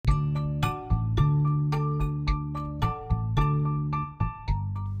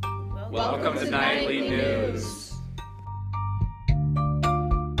Welcome to Nightly News.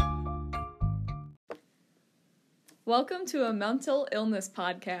 Welcome to a mental illness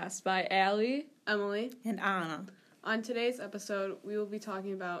podcast by Allie, Emily, and Anna. On today's episode, we will be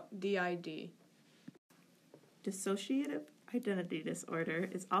talking about DID. Dissociative identity disorder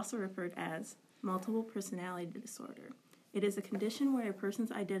is also referred as multiple personality disorder. It is a condition where a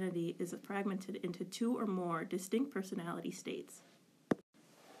person's identity is fragmented into two or more distinct personality states.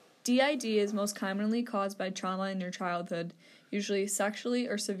 DID is most commonly caused by trauma in your childhood, usually sexually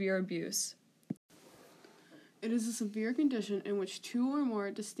or severe abuse. It is a severe condition in which two or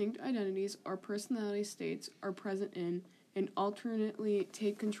more distinct identities or personality states are present in and alternately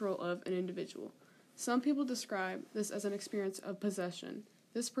take control of an individual. Some people describe this as an experience of possession.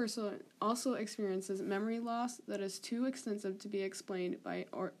 This person also experiences memory loss that is too extensive to be explained by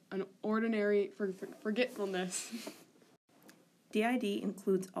an ordinary forgetfulness. DID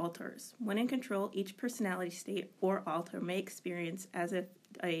includes alters. When in control, each personality state or alter may experience as if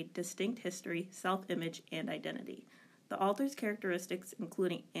a distinct history, self-image, and identity. The alter's characteristics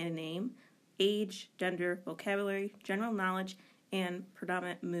including a name, age, gender, vocabulary, general knowledge, and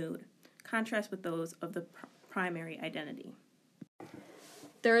predominant mood contrast with those of the primary identity.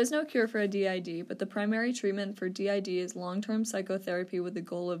 There is no cure for a DID, but the primary treatment for DID is long-term psychotherapy with the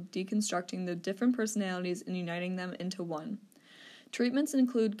goal of deconstructing the different personalities and uniting them into one. Treatments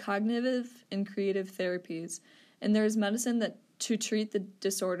include cognitive and creative therapies, and there is medicine to treat the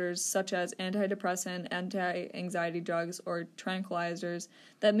disorders such as antidepressant, anti-anxiety drugs, or tranquilizers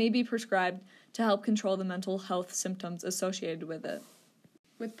that may be prescribed to help control the mental health symptoms associated with it.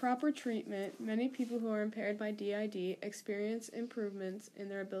 With proper treatment, many people who are impaired by DID experience improvements in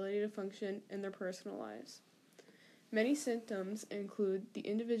their ability to function in their personal lives. Many symptoms include the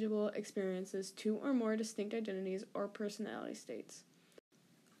individual experiences two or more distinct identities or personality states.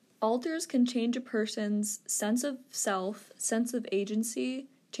 Alters can change a person's sense of self, sense of agency,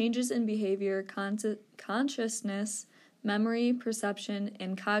 changes in behavior, consciousness, memory, perception,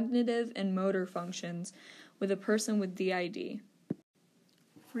 and cognitive and motor functions with a person with DID.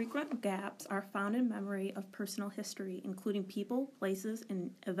 Frequent gaps are found in memory of personal history, including people, places,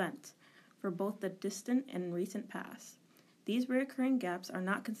 and events, for both the distant and recent past. These recurring gaps are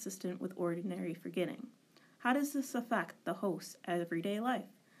not consistent with ordinary forgetting. How does this affect the host's everyday life?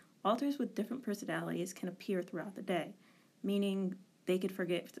 Alters with different personalities can appear throughout the day, meaning they could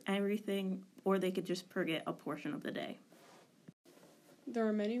forget everything or they could just forget a portion of the day. There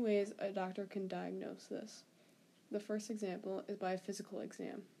are many ways a doctor can diagnose this. The first example is by a physical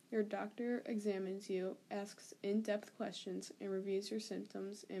exam. Your doctor examines you, asks in-depth questions, and reviews your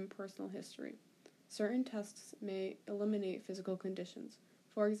symptoms and personal history. Certain tests may eliminate physical conditions.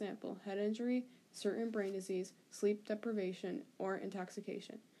 For example, head injury, certain brain disease, sleep deprivation, or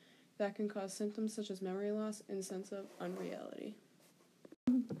intoxication. That can cause symptoms such as memory loss and sense of unreality.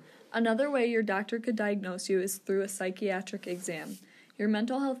 Another way your doctor could diagnose you is through a psychiatric exam. Your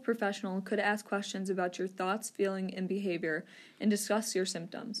mental health professional could ask questions about your thoughts, feeling, and behavior and discuss your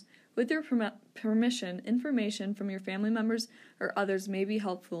symptoms. With your permission, information from your family members or others may be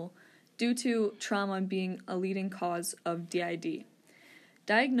helpful due to trauma being a leading cause of DID.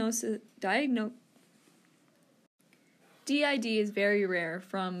 DID is very rare,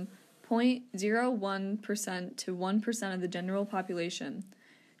 from 0.01% to 1% of the general population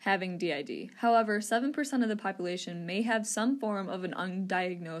having DID. However, 7% of the population may have some form of an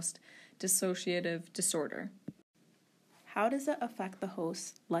undiagnosed dissociative disorder. How does it affect the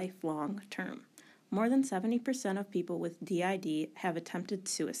host's lifelong term? More than 70% of people with DID have attempted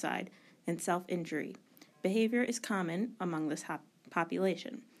suicide and self-injury. Behavior is common among this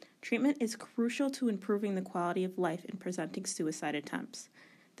population. Treatment is crucial to improving the quality of life in preventing suicide attempts.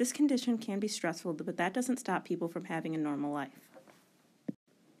 This condition can be stressful, but that doesn't stop people from having a normal life.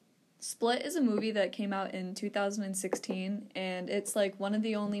 Split is a movie that came out in 2016, and it's like one of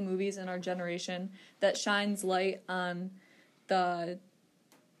the only movies in our generation that shines light on the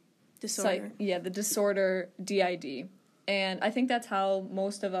disorder. The disorder DID. And I think that's how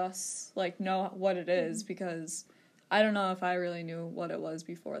most of us know what it is, because I don't know if I really knew what it was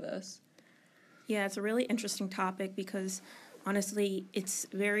before this. Yeah, it's a really interesting topic because honestly, it's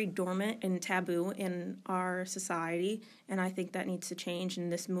very dormant and taboo in our society, and I think that needs to change,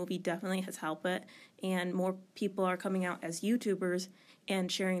 and this movie definitely has helped it, and more people are coming out as YouTubers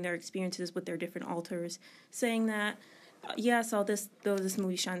and sharing their experiences with their different alters, saying that, yes, though this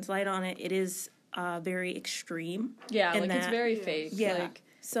movie shines light on it, it is very extreme. Yeah, it's very fake. Yeah,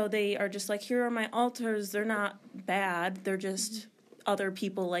 so they are just here are my alters, they're not bad, they're just other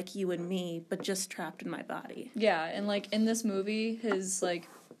people like you and me, but just trapped in my body. Yeah, and in this movie, his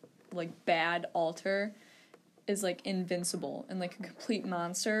like bad alter is like invincible and like a complete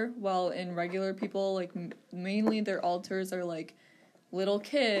monster, while in regular people, like mainly their alters are like little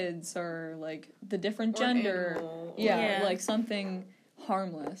kids or like the different Or an gender. animal. Yeah, like something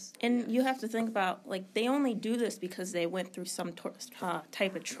harmless. And you have to think about, like, they only do this because they went through some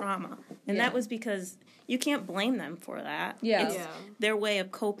type of trauma. And Yeah. that was because you can't blame them for that. Yeah. It's Yeah. their way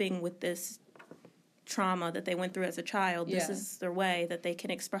of coping with this trauma that they went through as a child. This Yeah. is their way that they can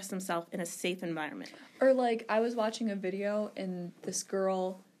express themselves in a safe environment. Or like I was watching a video and this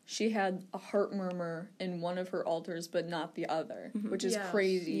girl, she had a heart murmur in one of her alters but not the other, which is Yes.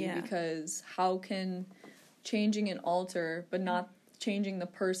 crazy Yeah. because how can changing an alter but not changing the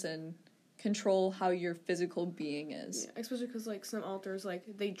person control how your physical being is? Yeah, especially because like some alters like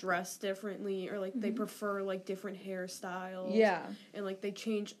they dress differently or like they prefer like different hairstyles. Yeah. And like they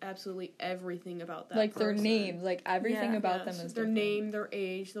change absolutely everything about that. Like their person. names, like everything Yeah. about Yes, them is their different. name, their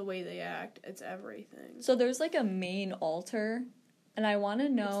age, the way they act. It's everything. So there's like a main alter and I want to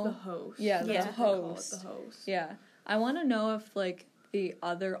It's know the host. Yeah, That's the what they call it, host. the host. Yeah. I want to know if, like, the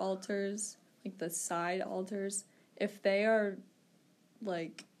other alters, like the side alters, if they are,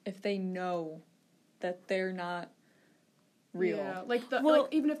 like, if they know that they're not real. Yeah, like the Well-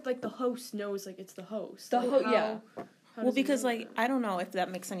 like even if like the host knows like it's the host. The like, yeah. how Well, does he because, know like, that? I don't know if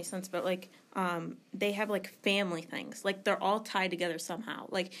that makes any sense, but, like, they have, like, family things. Like, they're all tied together somehow.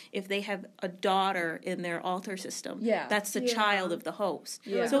 Like, if they have a daughter in their altar system, Yeah. that's the Yeah. child of the host.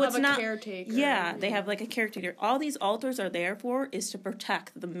 Yeah. So They'll it's have a not... caretaker. Yeah, they have, like, a caretaker. All these altars are there for is to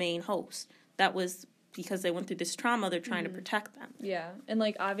protect the main host. That was because they went through this trauma, they're trying to protect them. Yeah. And,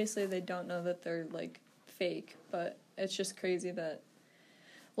 like, obviously they don't know that they're, like, fake, but it's just crazy that...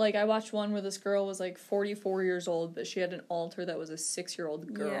 Like, I watched one where this girl was, like, 44 years old, but she had an alter that was a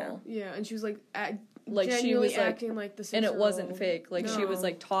 6-year-old girl. Yeah, and she was like Like, she genuinely was, like- acting like the 6-year-old. And it wasn't fake. Like, she was, No.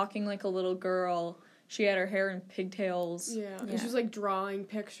 like, talking like a little girl. She had her hair in pigtails. Yeah, and she was like drawing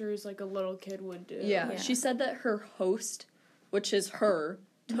pictures like a little kid would do. Yeah. Yeah. She said that her host, which is her,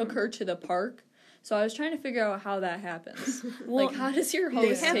 took her to the park. So I was trying to figure out how that happens. Well, like, how does your they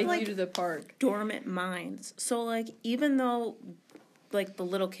host have, take like, you to the park? dormant minds. So, like, even though, like, the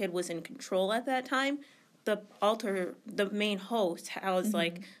little kid was in control at that time, the main host has,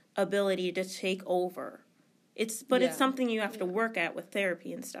 like, ability to take over. It's Yeah. something you have to work at with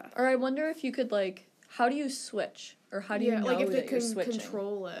therapy and stuff. Or I wonder if you could, like, how do you switch? Or how do you know like if they that you're can switching?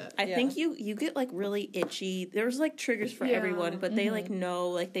 control it. I Yeah. think you get, like, really itchy. There's, like, triggers for Yeah. everyone, but they, like, know,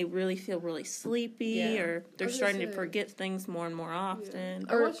 like, they really feel really sleepy Yeah. or they're was gonna starting to say- forget things more and more often.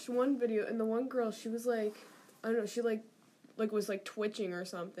 I Or- watched one video and the one girl, she was like, I don't know, she like was like twitching or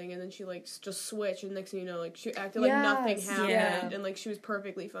something, and then she like just switched, and next thing you know, like she acted like nothing Yes, happened, yeah. and like she was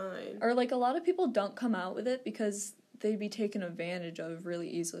perfectly fine. Or, like, a lot of people don't come out with it because they'd be taken advantage of really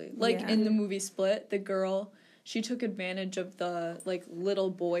easily. Like, Yeah. in the movie Split, the girl, she took advantage of the, like, little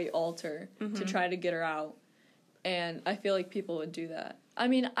boy alter to try to get her out. And I feel like people would do that. I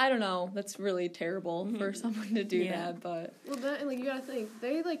mean, I don't know. That's really terrible for someone to do Yeah. that, but... Well, that and like you gotta think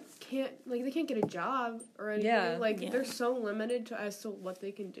they they can't get a job or anything. Yeah. Like Yeah. they're so limited as to what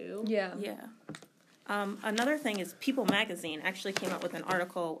they can do. Yeah. Yeah. Another thing is People magazine actually came out with an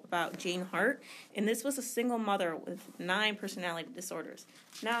article about Jane Hart, and this was a single mother with 9 personality disorders.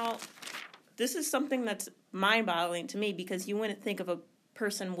 Now, this is something that's mind-boggling to me because you wouldn't think of a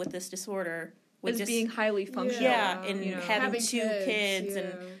person with this disorder with As just being highly functional. Yeah, and you know. having 2 kids yeah.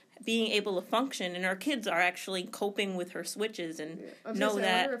 and being able to function, and our kids are actually coping with her switches and I was know gonna say,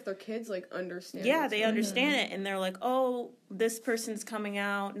 I that. wonder if their kids like understand. Yeah, this they stuff. understand it, and they're like, "Oh, this person's coming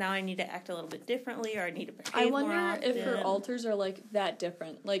out. Now I need to act a little bit differently, or I need to behave I more wonder often." if her alters are, like, that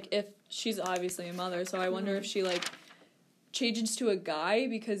different. Like, if she's obviously a mother, so I wonder if she, like, changes to a guy,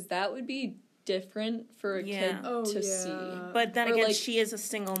 because that would be different for a kid Oh, to yeah. see. But then Or, again, like- she is a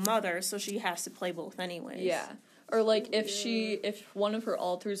single mother, so she has to play both anyways. Yeah. Or, like, if one of her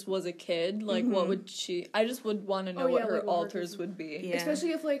alters was a kid, like, what would she... I just would want to know what her like, what her alters kids- would be. Yeah.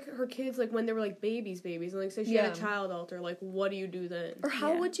 Especially if like her kids like when they were like babies, and like say she had a child alter, like what do you do then? Or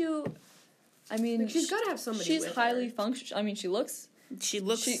how Yeah. would you... I mean... Like, she's gotta have somebody. She's with highly her. functional. I mean, she looks... She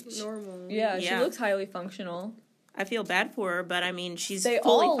looks. normal. Yeah, she Yeah. looks highly functional. I feel bad for her, but I mean, she's They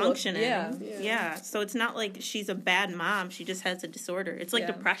fully all look- functioning. yeah. Yeah. So it's not like she's a bad mom. She just has a disorder. It's like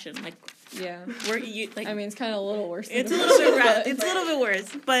Yeah. depression. Like Yeah. where you like. I mean, it's kind of a little worse than it's a depression, little bit. but- It's a little bit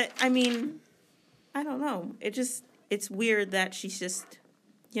worse, but I mean, I don't know. It's weird that she's just,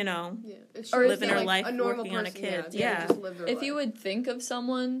 you know. Yeah. If Or was, living her like, life, a normal working on a person, kid. they Yeah. just live their If you life. would think of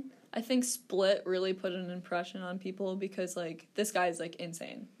someone, I think Split really put an impression on people because, like, this guy's, like,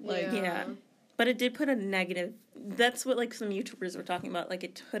 insane. Like, Yeah. Yeah. But it did put a negative. That's what like some YouTubers were talking about. Like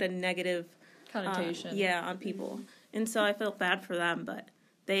it put a negative Connotation. on people, and so I felt bad for them. But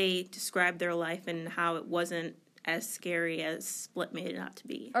they described their life and how it wasn't as scary as Split made it out to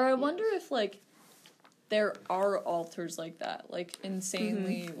be. Or I wonder if, like, there are alters like that. Like,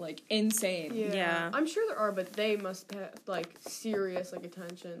 insanely, like, insane. Yeah. I'm sure there are, but they must have, like, serious, like,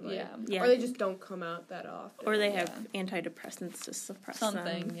 attention. Like, Yeah. Or they just don't come out that often. Or they have antidepressants to suppress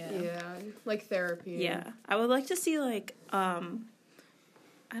Something, them. Yeah. Like therapy. Yeah. I would like to see, like,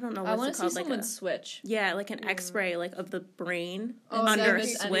 I don't know I what's want it to see called. Like someone switch. like an X-ray, like, of the brain Oh, under a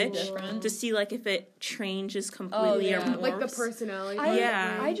is any switch different? to see, like, if it changes completely or yeah. morphs. Like the personality.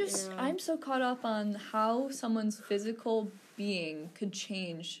 I'm so caught up on how someone's physical being could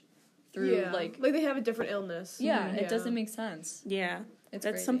change through, like they have a different illness. it doesn't make sense. Yeah. It's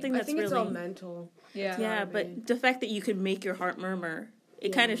That's crazy. something I that's think really... it's all mental. Yeah, but the fact that you could make your heart murmur, it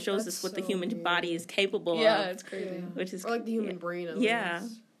kind of shows us what the so human weird. body is capable Yeah, of. it's crazy. Which is Or like the human brain. At Yeah.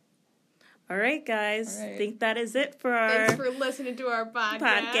 least. All right, guys. All right. I think that is it for our Thanks for listening to our podcast.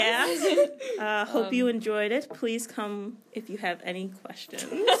 podcast. Hope you enjoyed it. Please come if you have any questions.